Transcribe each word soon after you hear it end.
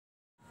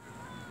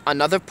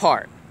another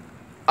part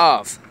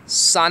of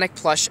Sonic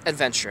Plush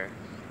Adventure.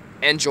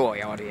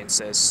 Enjoy,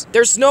 audiences.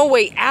 There's no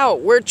way out.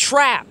 We're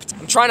trapped.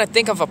 I'm trying to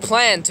think of a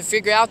plan to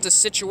figure out the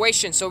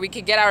situation so we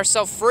can get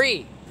ourselves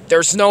free.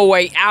 There's no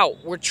way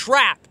out. We're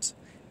trapped.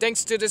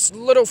 Thanks to this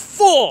little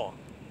fool.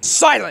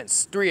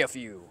 Silence, three of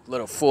you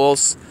little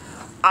fools.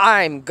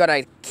 I'm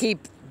gonna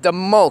keep the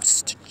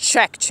most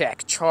check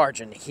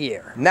charging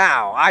here.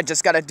 Now, I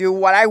just gotta do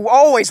what I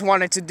always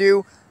wanted to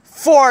do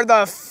for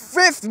the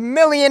 5th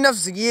million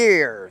of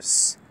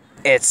years.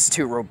 It's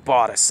to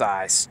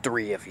roboticize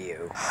three of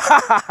you.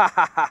 Ha ha ha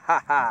ha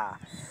ha ha.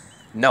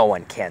 No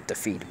one can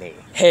defeat me.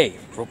 Hey,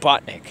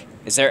 Robotnik,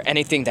 is there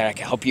anything that I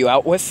can help you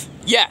out with?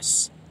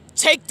 Yes,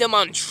 take them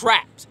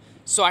untrapped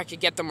so I can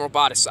get them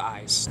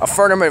roboticized.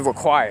 Affirmative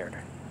required,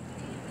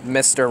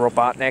 Mr.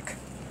 Robotnik.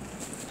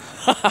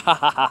 Ha ha ha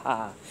ha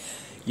ha.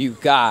 You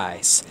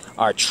guys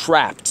are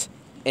trapped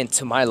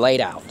into my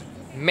layout.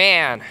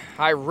 Man,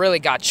 I really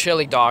got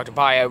chili dogged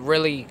by a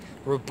really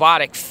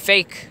robotic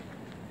fake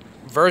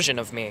version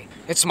of me.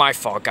 It's my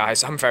fault,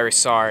 guys. I'm very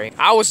sorry.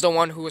 I was the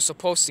one who was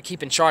supposed to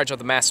keep in charge of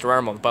the Master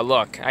Emerald, but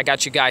look, I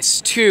got you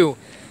guys too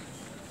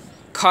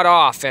cut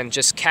off and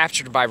just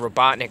captured by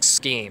Robotnik's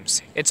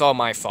schemes. It's all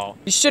my fault.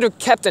 You should have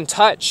kept in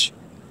touch.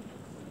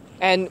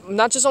 And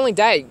not just only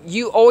that,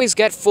 you always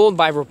get fooled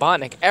by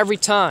Robotnik every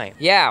time.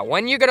 Yeah,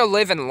 when you're gonna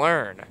live and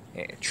learn.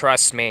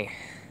 Trust me,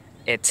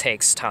 it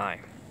takes time.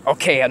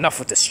 Okay, enough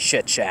with this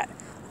chit chat.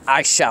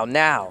 I shall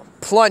now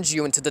plunge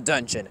you into the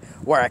dungeon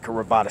where I can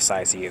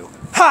roboticize you.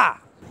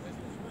 Ha!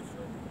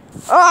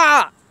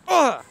 Ah!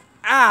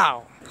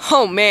 Ow!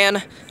 Oh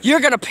man, you're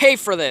gonna pay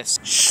for this.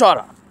 Shut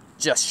up.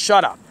 Just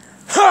shut up.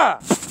 Ha!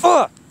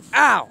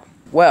 Ow!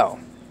 Well,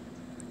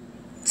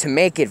 to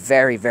make it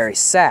very, very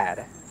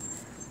sad,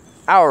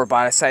 I'll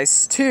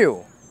roboticize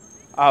 2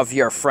 of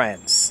your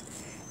friends.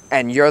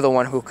 And you're the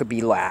one who could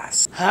be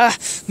last.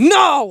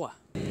 No!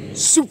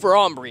 Super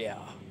Umbria.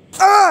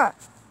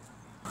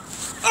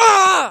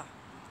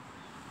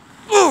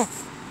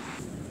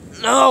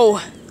 No!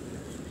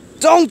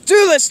 Don't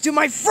do this to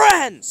my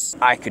friends!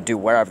 I could do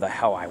whatever the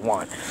hell I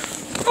want.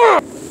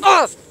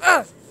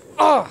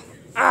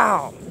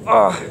 Ow!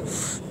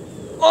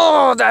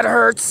 Oh, that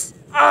hurts!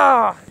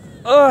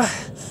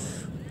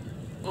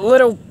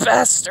 Little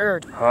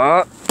bastard!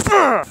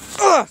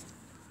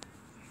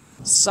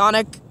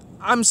 Sonic,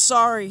 I'm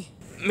sorry.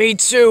 Me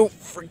too.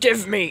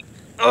 Forgive me.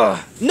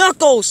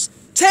 Knuckles!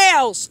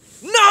 Tails!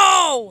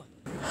 No!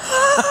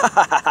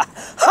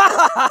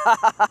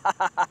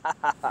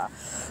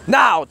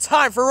 Now,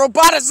 time for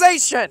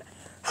robotization!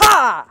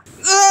 Ha!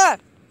 Oh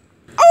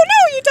no,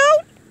 you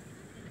don't!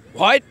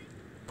 What?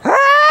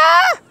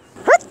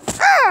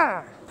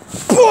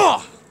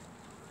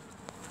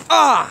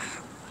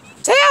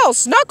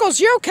 Tails! Knuckles,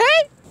 you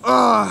okay?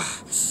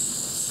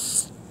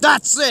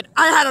 That's it!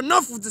 I had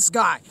enough with this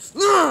guy!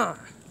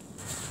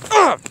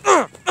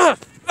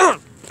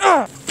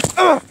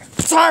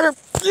 Tired of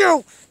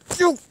you!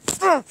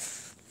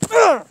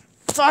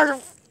 Tired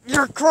of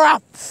your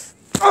crap!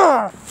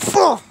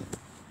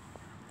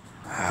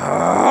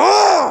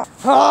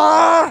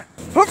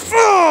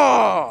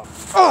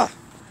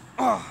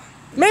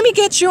 Let me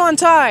get you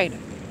untied!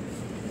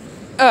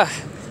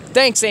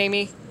 Thanks,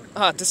 Amy.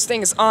 This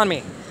thing is on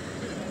me.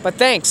 But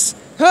thanks.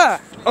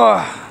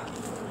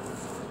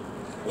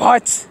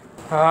 What?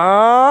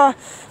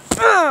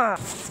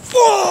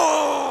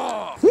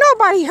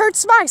 Nobody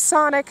hurts my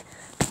Sonic.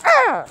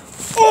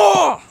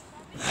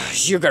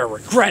 You're gonna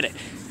regret it.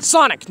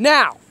 Sonic,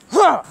 now!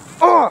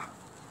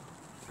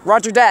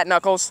 Roger that,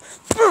 Knuckles.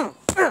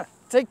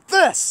 Take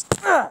this.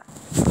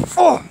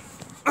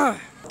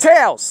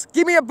 Tails,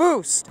 give me a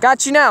boost.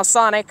 Got you now,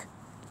 Sonic.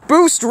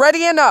 Boost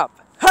ready and up.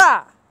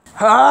 Ha!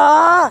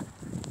 Ha!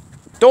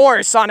 Don't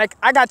worry, Sonic.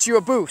 I got you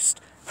a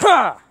boost.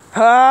 Ha!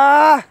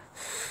 Ha!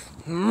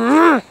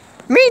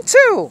 Me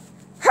too.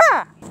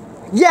 Ha!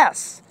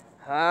 Yes.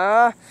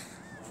 Ha!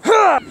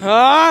 Ha!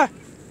 Ha!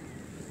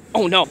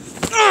 Oh no.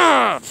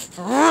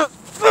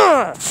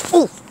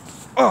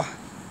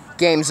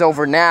 Game's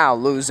over now,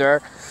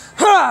 loser.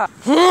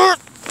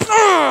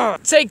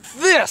 Take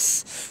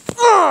this.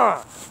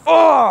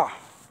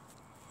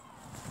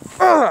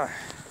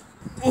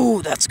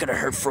 Ooh, that's gonna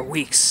hurt for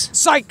weeks.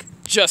 Psych!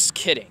 Just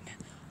kidding.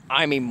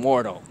 I'm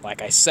immortal,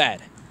 like I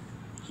said.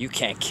 You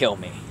can't kill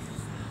me.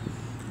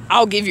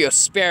 I'll give you a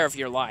spare of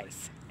your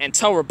life, and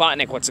tell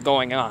Robotnik what's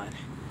going on.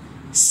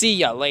 See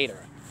ya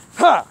later.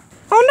 Huh!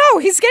 Oh no,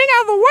 he's getting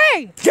out of the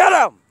way! Get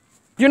him!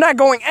 You're not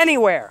going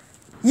anywhere!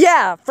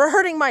 Yeah, for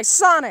hurting my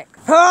Sonic!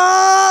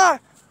 Ah!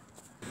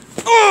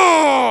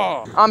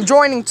 I'm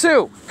joining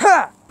too!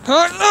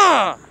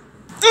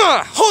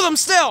 Hold him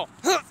still!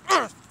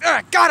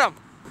 Got him!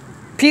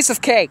 Piece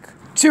of cake.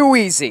 Too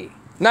easy.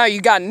 Now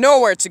you got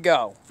nowhere to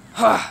go.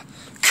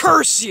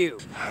 Curse you!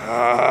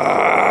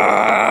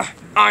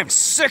 I'm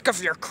sick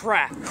of your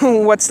crap!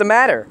 What's the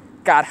matter?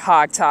 Got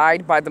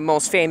hogtied by the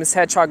most famous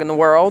hedgehog in the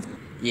world?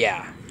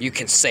 Yeah, you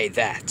can say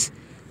that.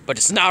 But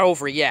it's not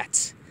over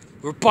yet.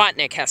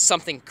 Robotnik has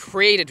something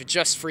created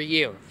just for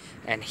you,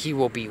 and he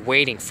will be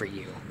waiting for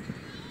you.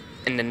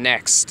 in the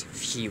next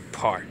few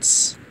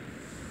parts.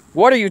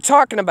 What are you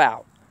talking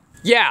about?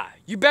 Yeah,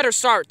 you better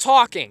start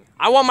talking.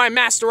 I want my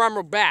Master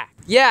Emerald back.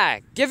 Yeah,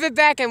 give it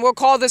back and we'll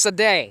call this a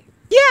day.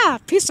 Yeah,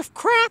 piece of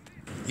crap.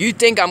 You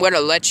think I'm gonna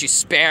let you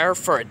spare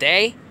for a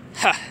day?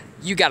 Huh,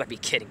 you gotta be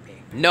kidding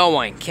me. No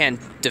one can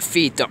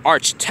defeat the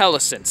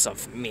arch-telesence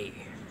of me.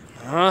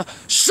 Huh?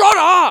 Shut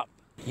up!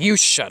 You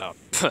shut up,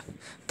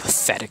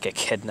 pathetic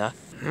Echidna.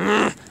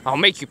 I'll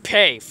make you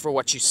pay for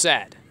what you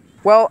said.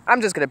 Well,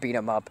 I'm just gonna beat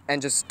him up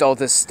and just throw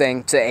this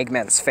thing to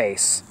Eggman's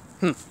face.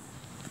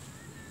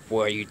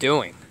 What are you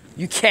doing?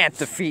 You can't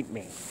defeat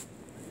me.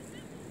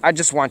 I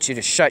just want you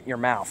to shut your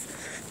mouth.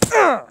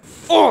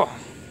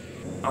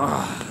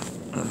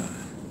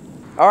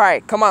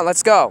 Alright, come on,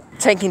 let's go.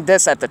 Taking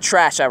this at the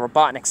trash at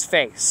Robotnik's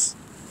face.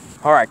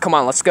 Alright, come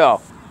on, let's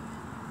go.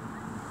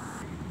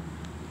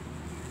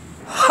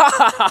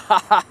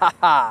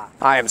 I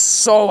am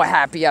so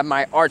happy at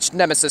my arch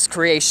nemesis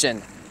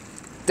creation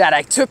that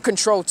I took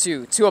control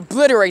to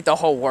obliterate the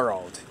whole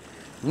world.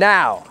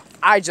 Now,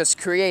 I just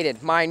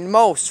created my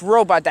most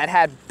robot that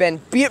had been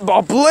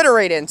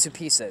obliterated into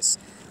pieces,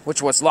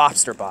 which was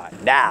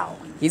Lobsterbot. Now,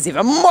 he's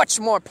even much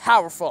more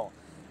powerful.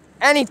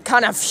 Any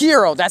kind of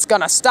hero that's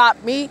gonna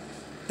stop me,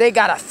 they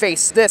gotta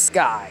face this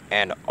guy.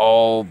 And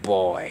oh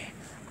boy,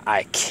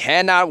 I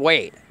cannot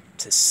wait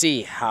to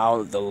see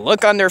how the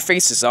look on their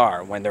faces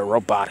are when they're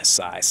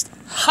roboticized.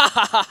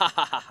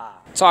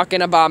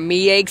 Talking about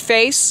me,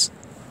 Eggface?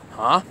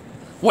 Huh?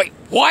 Wait,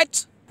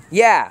 what?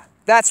 Yeah,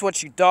 that's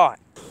what you thought.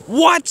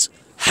 What?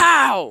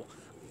 How?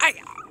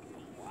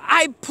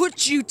 I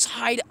put you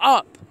tied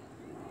up.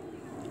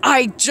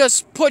 I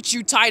just put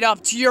you tied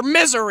up to your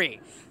misery.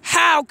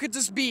 How could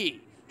this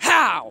be?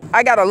 How?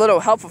 I got a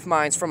little help of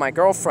mine from my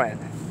girlfriend.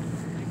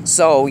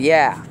 So,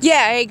 yeah.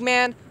 Yeah,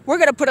 Eggman, we're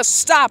gonna put a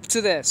stop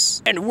to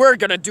this. And we're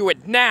gonna do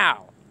it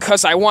now.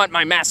 Cause I want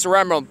my Master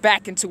Emerald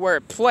back into where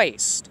it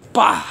placed.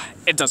 Bah,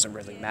 it doesn't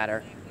really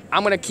matter.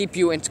 I'm gonna keep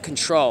you in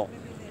control.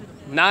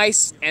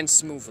 Nice and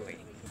smoothly.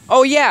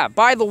 Oh yeah,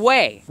 by the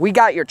way, we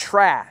got your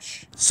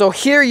trash. So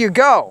here you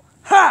go.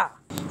 Ha!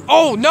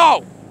 Oh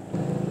no!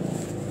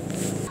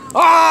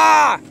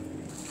 Ah!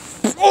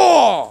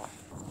 Oh!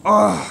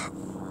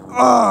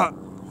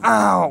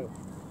 Ow.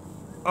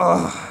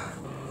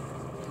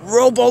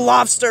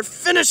 Robo-Lobster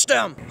finished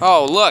him!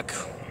 Oh, look.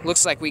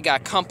 Looks like we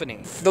got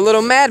company. The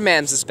little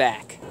madman's is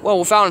back. Well,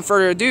 without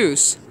further ado,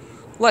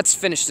 let's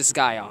finish this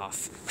guy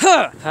off.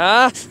 Huh?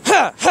 Huh?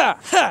 Ha! Ha!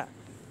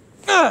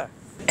 Ha!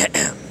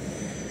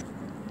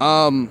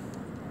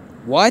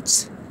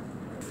 What?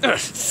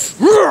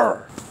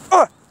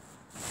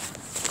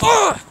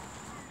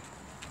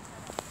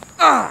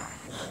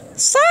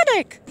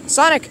 Sonic!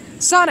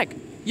 Sonic,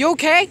 you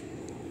okay?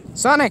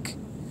 Sonic,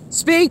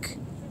 speak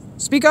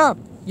up,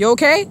 you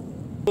okay?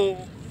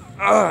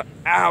 Ow,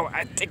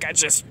 I think I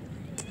just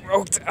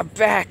broke a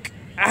back.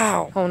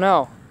 Ow. Oh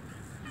no.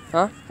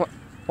 Huh?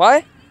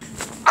 What?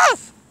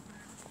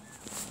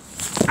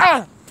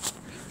 Ah!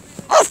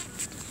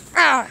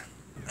 Ah!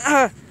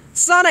 Ah!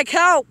 Sonic,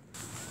 help!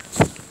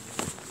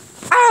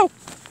 Ow!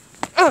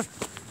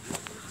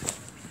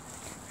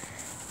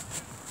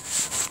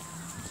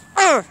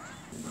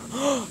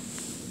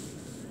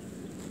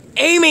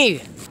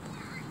 Amy!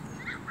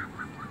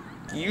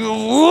 You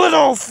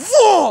little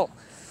fool!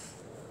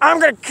 I'm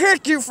gonna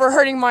kick you for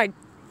hurting my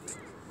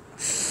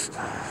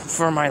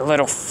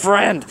little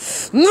friend.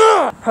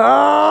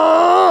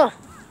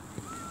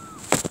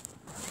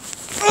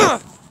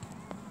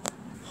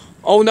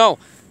 Oh no.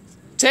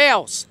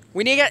 Tails,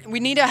 we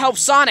need to help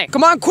Sonic.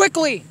 Come on,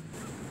 quickly!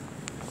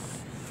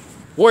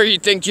 Where do you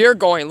think you're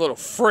going, little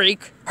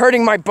freak?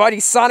 Hurting my buddy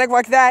Sonic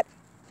like that?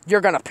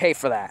 You're gonna pay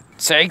for that.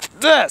 Take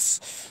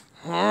this!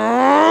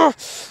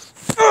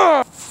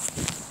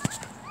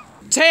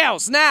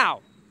 Tails,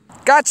 now!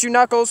 Got you,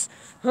 Knuckles.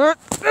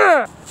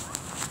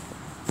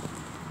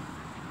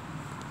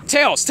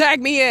 Tails,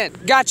 tag me in.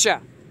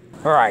 Gotcha.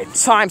 Alright,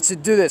 time to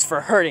do this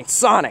for hurting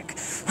Sonic.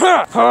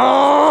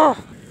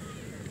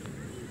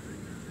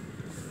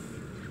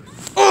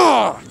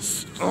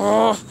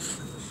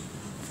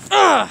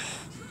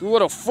 You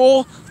little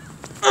fool.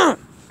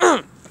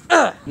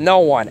 No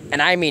one,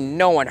 and I mean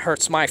no one,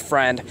 hurts my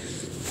friend.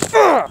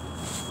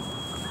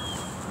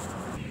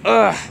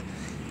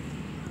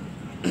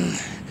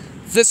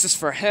 This is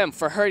for him,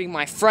 for hurting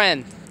my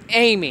friend,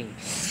 Amy.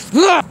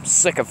 I'm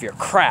sick of your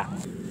crap.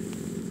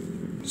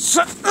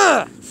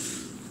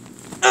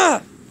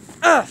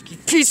 You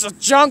piece of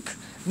junk.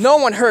 No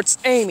one hurts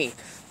Amy.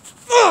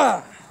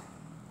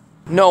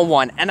 No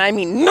one, and I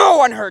mean no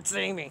one hurts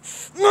Amy.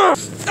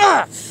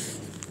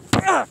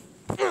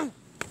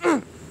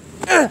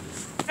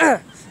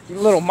 You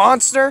little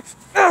monster.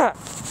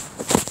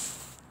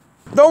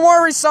 Don't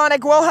worry,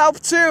 Sonic, we'll help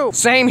too.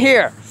 Same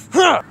here.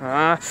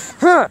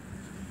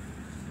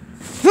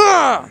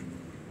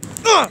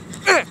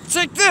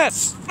 Take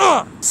this.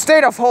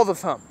 Stay off hold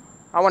of him.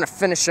 I want to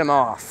finish him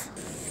off.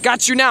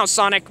 Got you now,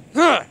 Sonic.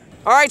 All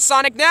right,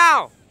 Sonic,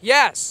 now.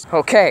 Yes.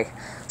 Okay.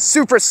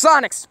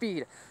 Supersonic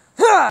speed.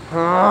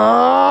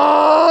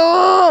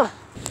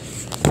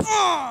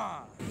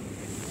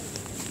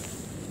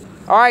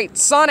 Alright,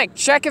 Sonic,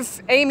 check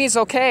if Amy's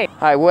okay.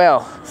 I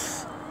will.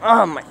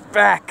 Oh, my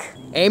back.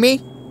 Amy?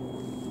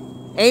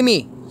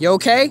 Amy, you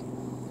okay?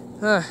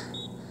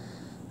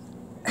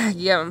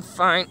 Yeah, I'm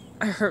fine.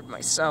 I hurt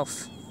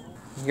myself.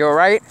 You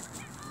alright?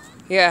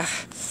 Yeah.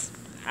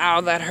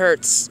 Ow, that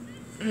hurts.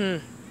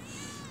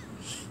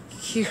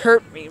 He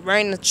hurt me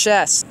right in the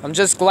chest. I'm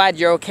just glad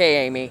you're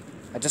okay, Amy.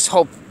 I just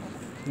hope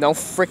no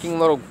freaking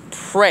little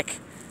prick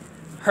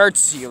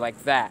hurts you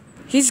like that.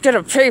 He's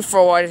gonna pay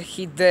for what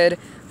he did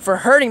for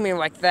hurting me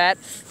like that.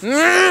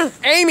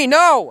 Amy,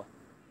 no!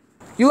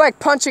 You like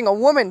punching a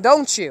woman,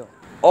 don't you?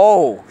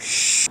 Oh,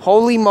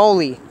 holy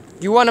moly.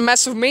 You wanna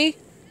mess with me?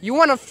 You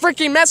wanna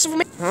freaking mess with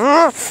me?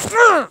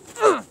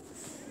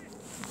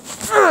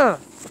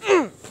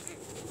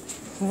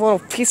 Little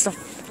piece of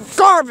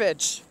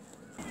garbage.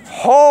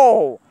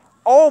 Oh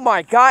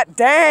my god,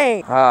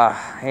 dang.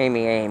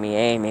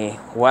 Amy.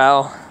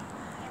 Well,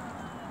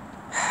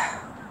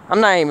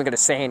 I'm not even gonna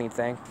say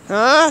anything.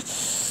 Now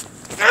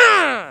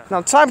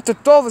time to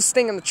throw this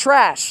thing in the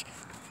trash.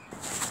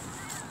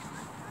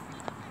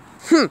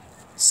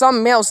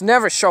 Some males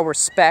never show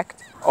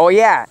respect. Oh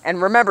yeah,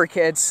 and remember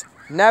kids,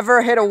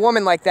 never hit a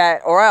woman like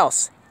that or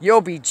else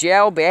you'll be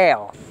jail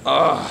bail.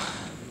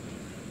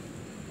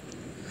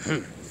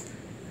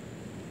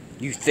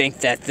 You think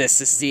that this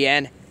is the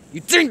end?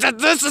 You think that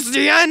this is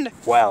the end?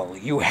 Well,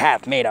 you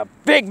have made a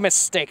big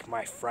mistake,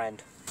 my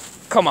friend.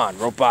 Come on,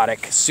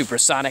 robotic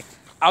supersonic.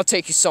 I'll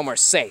take you somewhere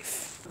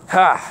safe.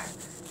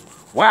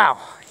 Wow,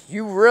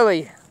 you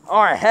really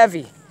are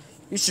heavy.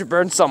 You should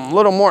burn some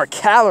little more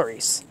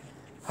calories.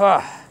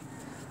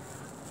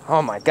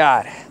 Oh my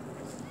god.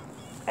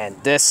 And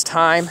this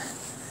time,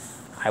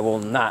 I will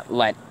not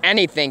let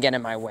anything get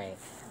in my way.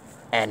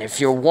 And if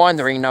you're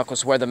wondering,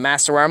 Knuckles, where the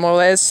Master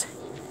Emerald is,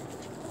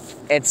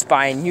 it's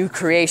by a new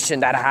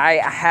creation that I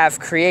have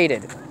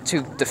created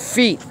to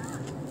defeat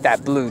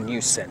that blue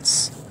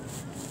nuisance.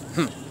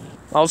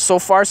 Well, so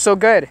far so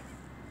good.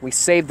 We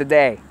saved the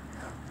day.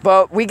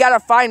 But we gotta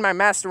find my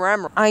Master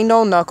Emerald. I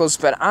know, Knuckles,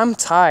 but I'm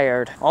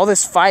tired. All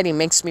this fighting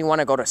makes me want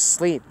to go to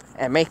sleep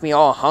and make me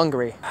all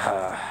hungry.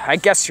 I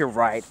guess you're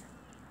right.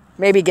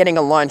 Maybe getting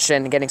a lunch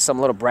and getting some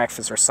little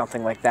breakfast or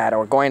something like that,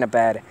 or going to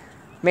bed,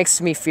 makes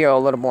me feel a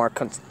little more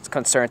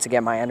concerned to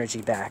get my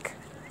energy back.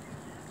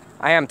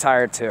 I am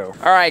tired too.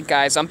 All right,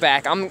 guys, I'm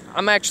back.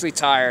 I'm actually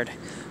tired.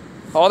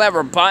 All that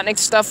Robotnik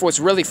stuff was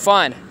really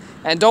fun.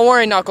 And don't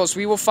worry, Knuckles,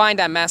 we will find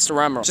that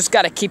Master Emerald. Just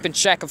gotta keep in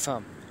check of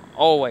him.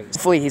 Always.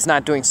 Hopefully he's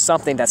not doing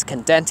something that's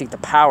condensing the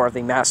power of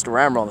the Master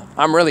Emerald.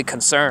 I'm really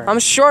concerned. I'm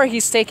sure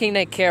he's taking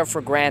that care for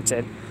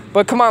granted.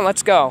 But come on,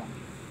 let's go.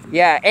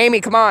 Yeah,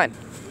 Amy, come on.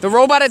 The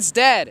robot is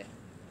dead.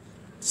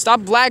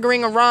 Stop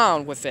blaggering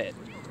around with it.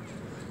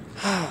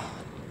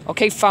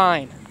 Okay,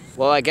 fine.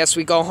 Well, I guess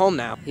we go home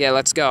now. Yeah,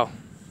 let's go.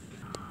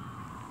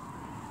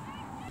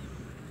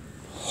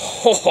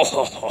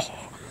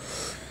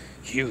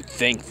 You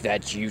think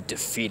that you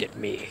defeated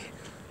me,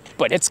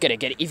 but it's gonna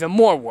get even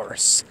more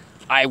worse.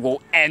 I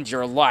will end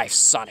your life,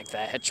 Sonic the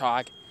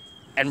Hedgehog.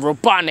 And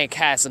Robotnik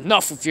has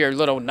enough of your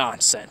little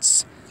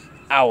nonsense.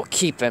 I will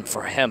keep him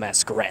for him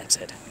as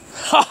granted.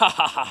 Ha ha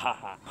ha ha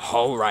ha.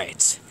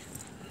 Alright.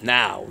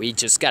 Now, we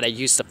just gotta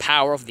use the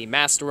power of the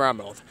Master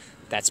Emerald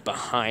that's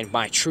behind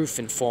my truth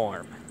and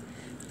form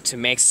to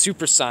make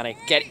Supersonic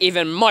get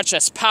even much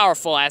as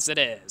powerful as it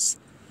is.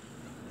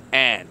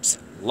 And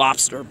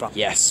Lobster Bomb.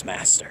 Yes,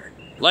 Master.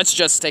 Let's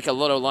just take a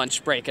little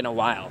lunch break in a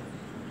while.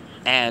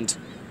 And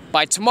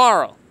by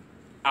tomorrow,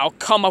 I'll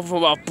come up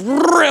with a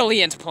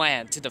brilliant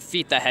plan to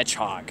defeat the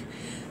Hedgehog.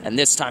 And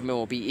this time it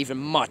will be even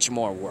much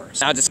more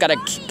worse. Now I just gotta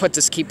put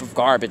this heap of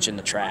garbage in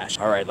the trash.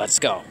 Alright, let's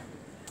go.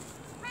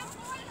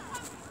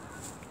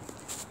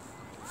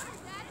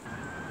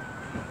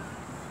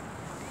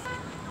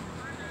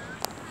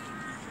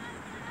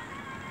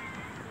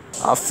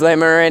 A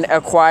Flimmerin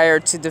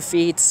acquired to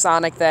defeat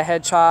Sonic the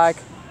Hedgehog.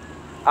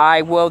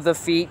 I will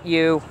defeat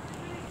you.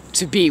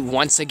 To be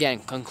once again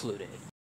concluded.